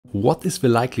What is the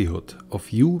likelihood of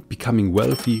you becoming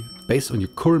wealthy based on your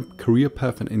current career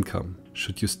path and income?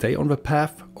 Should you stay on the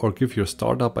path or give your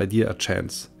startup idea a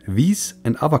chance? These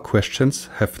and other questions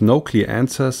have no clear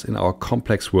answers in our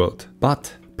complex world,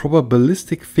 but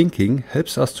probabilistic thinking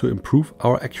helps us to improve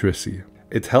our accuracy.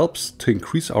 It helps to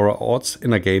increase our odds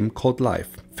in a game called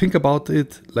life. Think about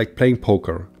it like playing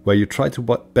poker, where you try to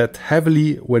bet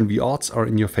heavily when the odds are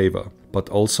in your favor, but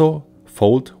also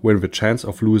fold when the chance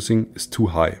of losing is too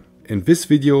high. In this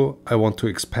video, I want to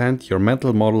expand your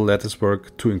mental model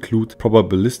latticework to include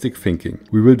probabilistic thinking.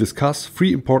 We will discuss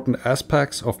 3 important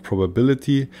aspects of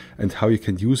probability and how you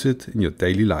can use it in your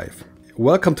daily life.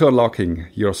 Welcome to Unlocking,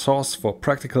 your source for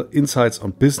practical insights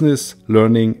on business,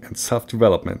 learning, and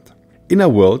self-development. In a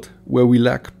world where we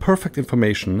lack perfect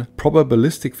information,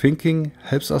 probabilistic thinking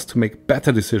helps us to make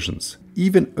better decisions.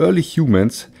 Even early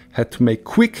humans had to make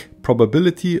quick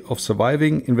probability of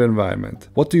surviving in the environment.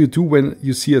 What do you do when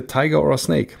you see a tiger or a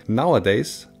snake?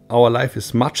 Nowadays, our life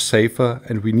is much safer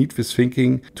and we need this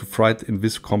thinking to thrive in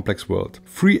this complex world.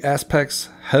 3 aspects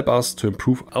help us to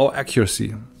improve our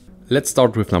accuracy. Let's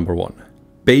start with number 1.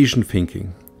 Bayesian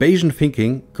thinking. Bayesian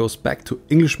thinking goes back to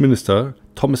English minister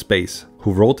Thomas Bayes,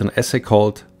 who wrote an essay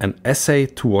called An Essay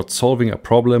Towards Solving a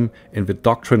Problem in the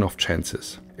Doctrine of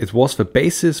Chances. It was the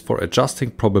basis for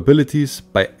adjusting probabilities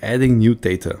by adding new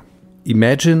data.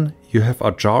 Imagine you have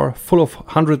a jar full of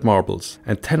 100 marbles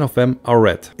and 10 of them are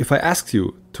red. If I asked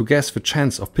you to guess the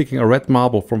chance of picking a red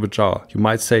marble from the jar, you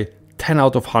might say 10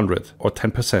 out of 100 or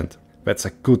 10%. That's a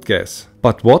good guess.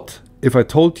 But what if I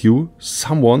told you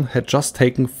someone had just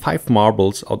taken 5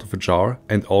 marbles out of a jar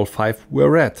and all 5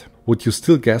 were red? Would you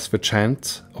still guess the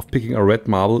chance of picking a red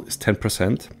marble is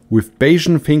 10%? With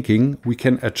Bayesian thinking, we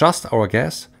can adjust our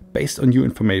guess based on new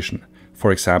information.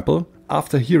 For example,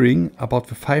 after hearing about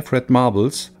the 5 red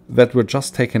marbles that were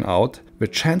just taken out, the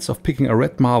chance of picking a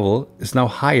red marble is now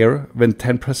higher than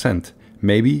 10%,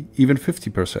 maybe even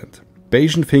 50%.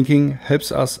 Bayesian thinking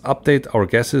helps us update our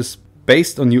guesses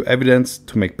based on new evidence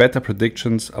to make better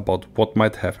predictions about what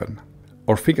might happen.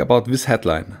 Or think about this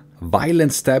headline: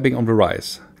 violent stabbing on the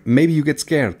rise. Maybe you get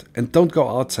scared and don't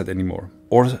go outside anymore,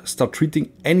 or start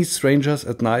treating any strangers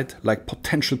at night like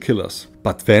potential killers.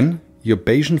 But then your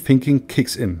Bayesian thinking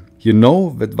kicks in. You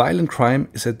know that violent crime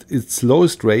is at its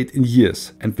lowest rate in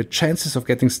years and the chances of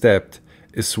getting stabbed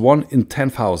is 1 in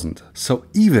 10,000. So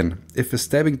even if the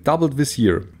stabbing doubled this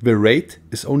year, the rate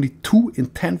is only 2 in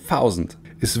 10,000.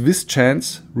 Is this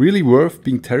chance really worth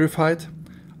being terrified?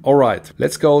 Alright,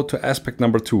 let's go to aspect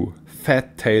number 2,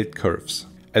 fat-tailed curves.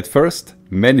 At first,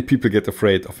 many people get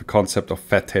afraid of the concept of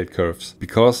fat-tailed curves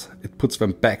because it puts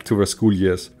them back to their school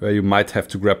years where you might have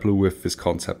to grapple with this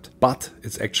concept. But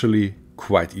it's actually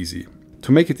quite easy.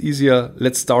 To make it easier,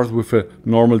 let's start with a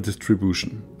normal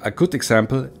distribution. A good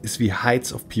example is the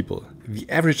heights of people. The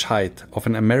average height of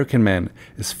an American man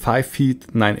is 5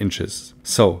 feet 9 inches.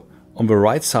 So, on the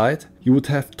right side, you would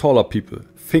have taller people.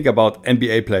 Think about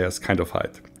NBA players kind of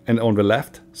height. And on the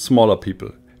left, smaller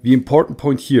people. The important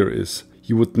point here is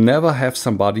you would never have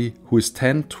somebody who is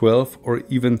 10, 12 or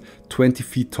even 20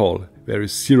 feet tall. There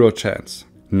is 0 chance.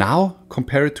 Now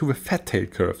compare it to the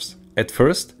fat-tailed curves. At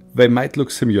first they might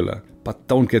look similar, but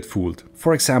don't get fooled.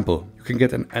 For example, you can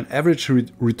get an average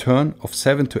return of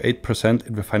 7 to 8%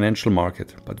 in the financial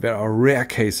market. But there are rare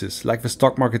cases like the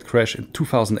stock market crash in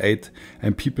 2008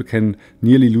 and people can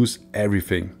nearly lose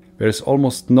everything. There is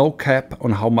almost no cap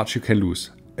on how much you can lose.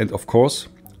 And of course,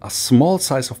 a small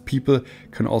size of people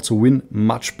can also win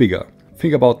much bigger.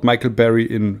 Think about Michael Berry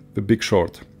in The Big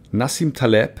Short. Nassim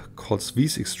Taleb calls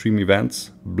these extreme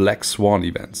events black swan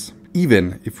events.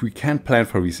 Even if we can't plan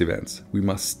for these events, we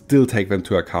must still take them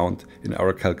into account in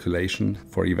our calculation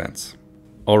for events.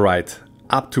 Alright,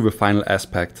 up to the final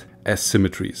aspect,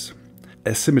 asymmetries.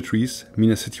 Asymmetries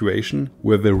mean a situation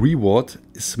where the reward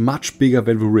is much bigger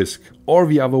than the risk, or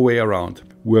the other way around,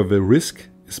 where the risk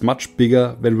is much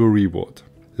bigger than the reward.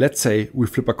 Let's say we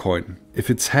flip a coin. If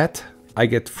it's head, I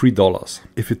get $3.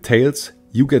 If it tails,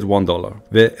 you get $1.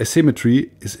 The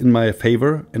asymmetry is in my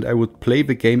favor and I would play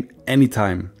the game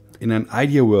anytime. In an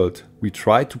ideal world, we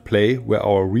try to play where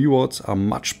our rewards are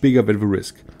much bigger than the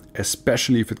risk,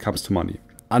 especially if it comes to money.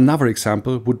 Another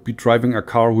example would be driving a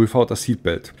car without a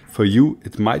seatbelt. For you,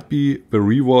 it might be the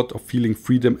reward of feeling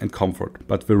freedom and comfort,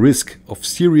 but the risk of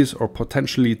serious or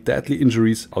potentially deadly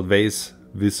injuries outweighs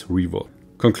this reward.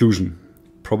 Conclusion.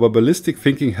 Probabilistic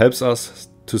thinking helps us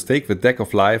to stake the deck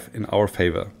of life in our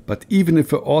favor. But even if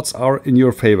the odds are in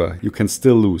your favor, you can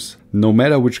still lose, no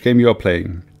matter which game you are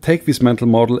playing. Take this mental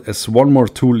model as one more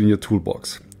tool in your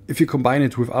toolbox. If you combine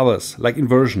it with others, like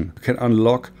inversion, you can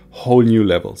unlock whole new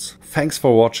levels. Thanks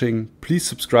for watching, please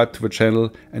subscribe to the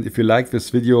channel, and if you like this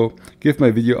video, give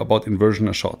my video about inversion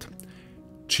a shot.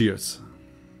 Cheers!